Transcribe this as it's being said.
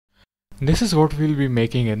This is what we'll be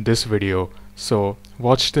making in this video, so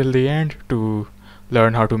watch till the end to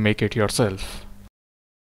learn how to make it yourself.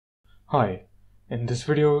 Hi, in this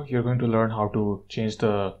video you're going to learn how to change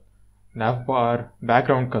the navbar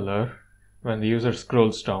background color when the user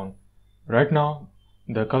scrolls down. Right now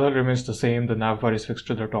the color remains the same, the navbar is fixed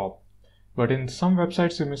to the top, but in some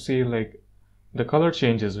websites you may see like the color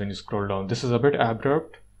changes when you scroll down. This is a bit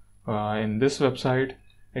abrupt. In this website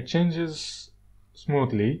it changes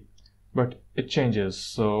smoothly, but it changes.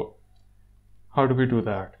 So how do we do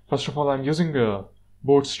that? First of all, I'm using a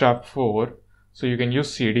Bootstrap 4, so you can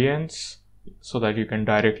use CDNs so that you can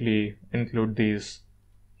directly include these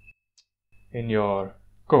in your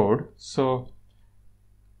code. So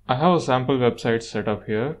I have a sample website set up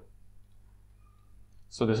here.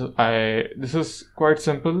 So this is quite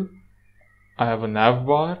simple. I have a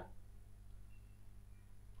navbar,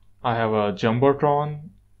 I have a jumbotron,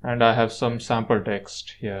 and I have some sample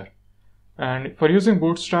text here. And for using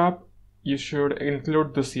Bootstrap, you should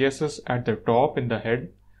include the CSS at the top in the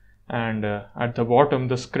head, and at the bottom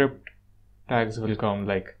the script tags will come,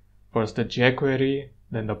 like first the jQuery,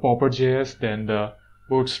 then the popper.js, then the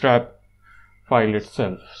Bootstrap file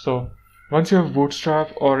itself. So once you have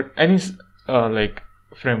Bootstrap or any like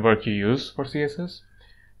framework you use for CSS,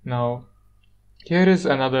 now here is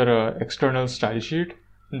another external style sheet.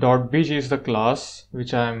 .bg is the class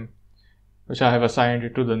which I have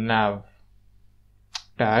assigned to the nav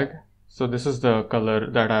tag. So this is the color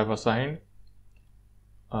that I have assigned,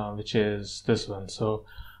 which is this one. So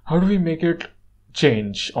how do we make it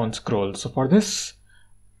change on scroll? So for this,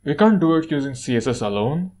 we can't do it using CSS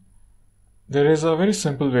alone. There is a very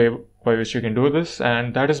simple way by which you can do this,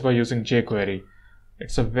 and that is by using jQuery.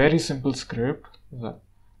 It's a very simple script.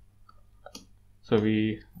 So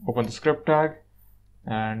we open the script tag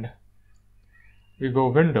and we go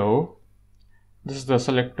window. This is the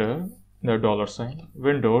selector, the $,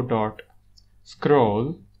 window dot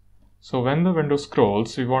scroll. So when the window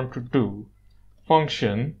scrolls, we want to do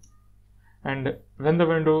function, and when the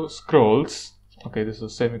window scrolls, okay, this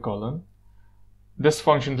is semicolon, this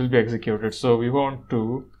function will be executed. So we want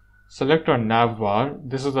to select our navbar.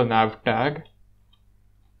 This is the nav tag.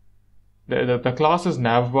 The class is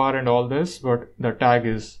navbar and all this, but the tag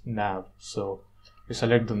is nav. So we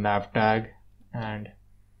select the nav tag and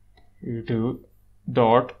we do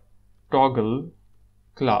dot toggle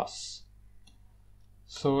class.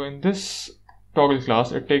 So in this toggle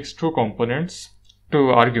class, it takes two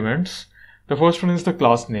arguments. The first one is the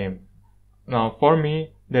class name. Now for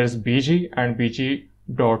me, there is bg and bg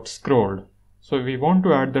dot scrolled. So we want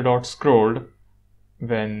to add the dot scrolled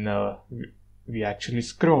when we actually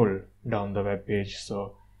scroll down the web page.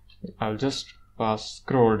 So I'll just pass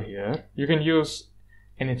scrolled here. You can use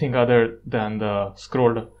anything other than the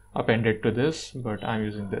scrolled appended to this, but I'm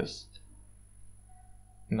using this.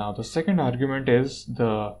 Now the second argument is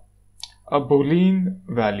a boolean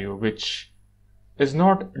value, which is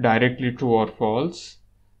not directly true or false,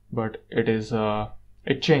 but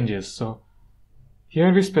it changes. So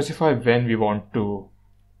here we specify when we want to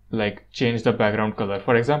like change the background color.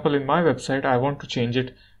 For example, in my website, I want to change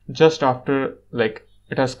it just after like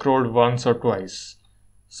it has scrolled once or twice.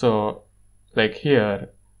 So like here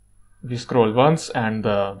we scroll once and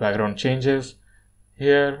the background changes.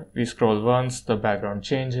 Here we scroll once, the background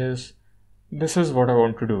changes. This is what I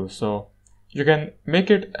want to do. So you can make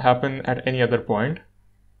it happen at any other point.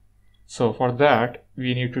 So for that,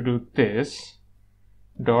 we need to do this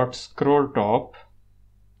dot scroll top.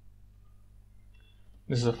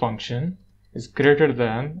 This is a function, is greater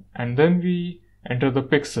than, and then we enter the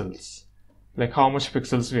pixels, like how much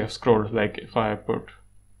pixels we have scrolled. Like if I put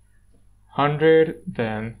 100,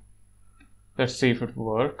 then let's see if it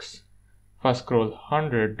works. If I scroll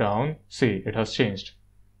 100 down, see, it has changed.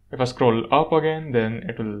 If I scroll up again, then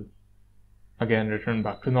it will again return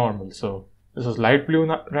back to normal. So this is light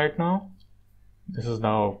blue right now. This is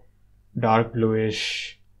now dark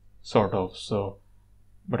bluish sort of. So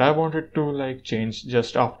but I want it to like change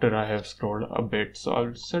just after I have scrolled a bit. So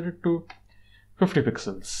I'll set it to 50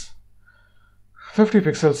 pixels. 50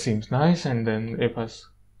 pixels seems nice. And then if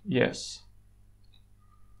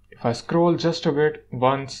I scroll just a bit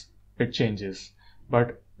once, it changes.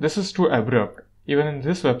 But this is too abrupt. Even in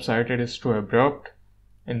this website, it is too abrupt.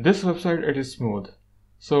 In this website, it is smooth.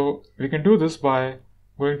 So we can do this by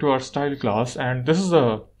going to our style class, and this is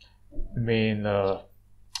the main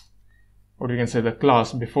what you can say, the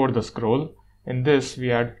class before the scroll. In this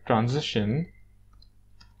we add transition,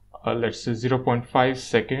 let's say 0.5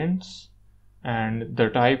 seconds, and the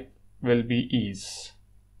type will be ease.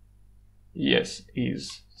 Yes,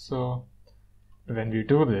 ease. So when we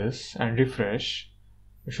do this and refresh,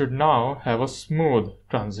 we should now have a smooth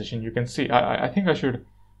transition. You can see I think I should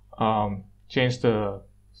change the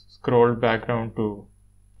scroll background to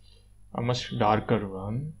a much darker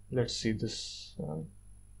one. Let's see this one.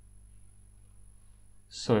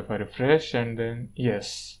 So if I refresh and then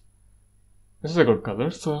yes, this is a good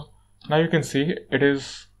color. So now you can see it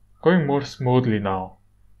is going more smoothly now.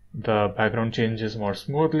 The background changes more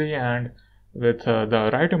smoothly, and with the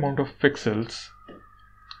right amount of pixels,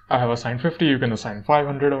 I have assigned 50, you can assign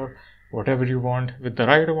 500 or whatever you want. With the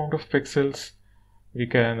right amount of pixels, we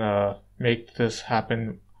can make this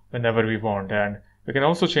happen whenever we want. And we can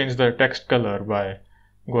also change the text color by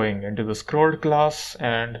going into the scrolled class,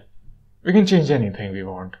 and we can change anything we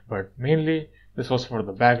want. But mainly this was for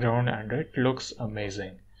the background and it looks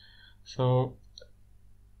amazing. So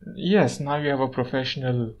yes, now you have a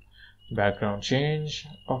professional background change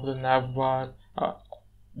of the navbar.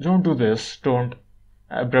 Don't do this, don't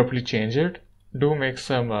abruptly change it. Do make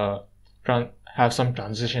some have some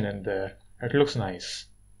transition in there. It looks nice.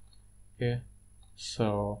 Okay,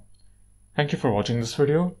 so thank you for watching this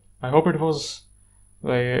video. I hope it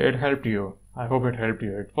helped you. I hope it helped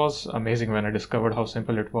you. It was amazing when I discovered how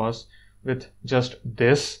simple it was with just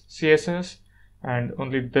this CSS and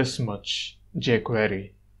only this much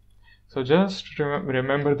jQuery. So just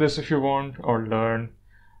remember this if you want, or learn.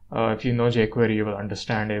 If you know jQuery, you will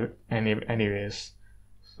understand it anyways.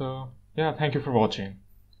 So yeah, thank you for watching.